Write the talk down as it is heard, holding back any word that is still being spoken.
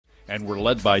and were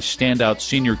led by standout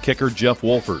senior kicker Jeff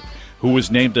Wolfert, who was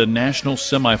named a national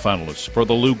semifinalist for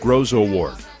the Lou Groza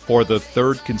Award for the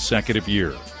third consecutive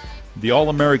year. The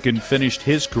All-American finished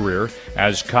his career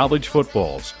as college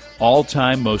football's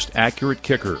all-time most accurate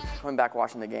kicker. Coming back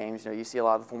watching the games, you see a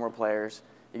lot of the former players.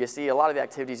 You can see a lot of the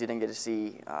activities you didn't get to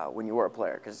see when you were a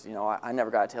player, because I never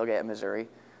got a tailgate at Missouri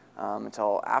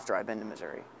until after I'd been to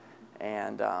Missouri.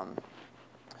 And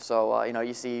so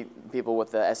you see people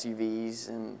with the SUVs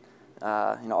and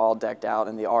all decked out,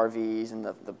 and the RVs and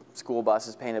the school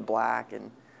buses painted black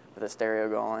and with a stereo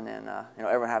going, and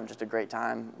everyone having just a great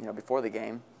time before the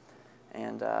game.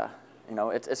 And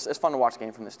it's fun to watch the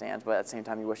game from the stands, but at the same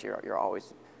time you wish you're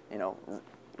always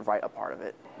right a part of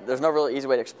it. There's no really easy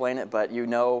way to explain it, but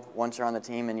once you're on the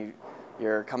team and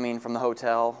you're coming from the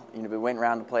hotel, we went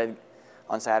around to play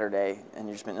on Saturday, and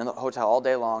you've just been in the hotel all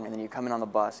day long, and then you come in on the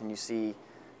bus and you see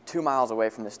 2 miles away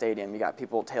from the stadium, you got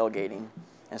people tailgating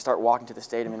and start walking to the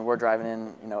stadium, and we're driving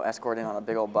in, escorted in on a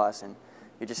big old bus, and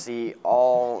you just see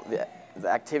all the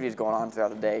activities going on throughout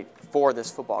the day for this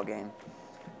football game.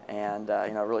 And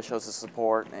it really shows the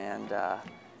support, and that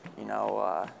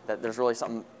there's really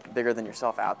something bigger than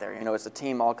yourself out there. It's a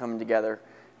team all coming together.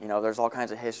 There's all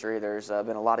kinds of history. There's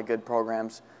been a lot of good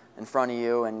programs in front of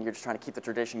you, and you're just trying to keep the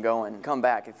tradition going. Come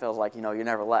back, it feels like you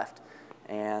never left,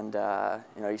 and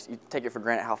you take it for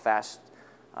granted how fast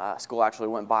school actually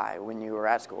went by when you were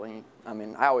at school.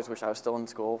 And I always wish I was still in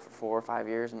school for 4 or 5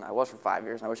 years, and I was for 5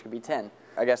 years, and I wish it could be 10.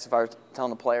 I guess if I was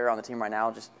telling a player on the team right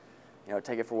now, just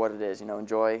take it for what it is.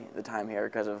 Enjoy the time here,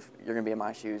 because you're going to be in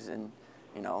my shoes in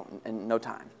no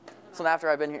time. So after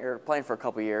I've been here playing for a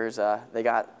couple years, they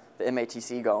got the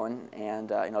MATC going, and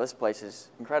this place is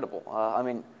incredible.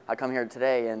 I come here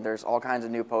today, and there's all kinds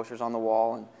of new posters on the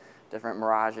wall and different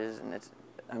mirages, and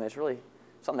it's really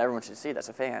something everyone should see that's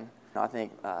a fan. I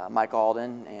think Mike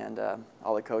Alden and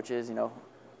all the coaches,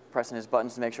 pressing his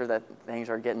buttons to make sure that things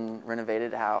are getting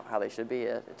renovated how they should be.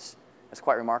 It's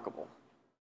quite remarkable.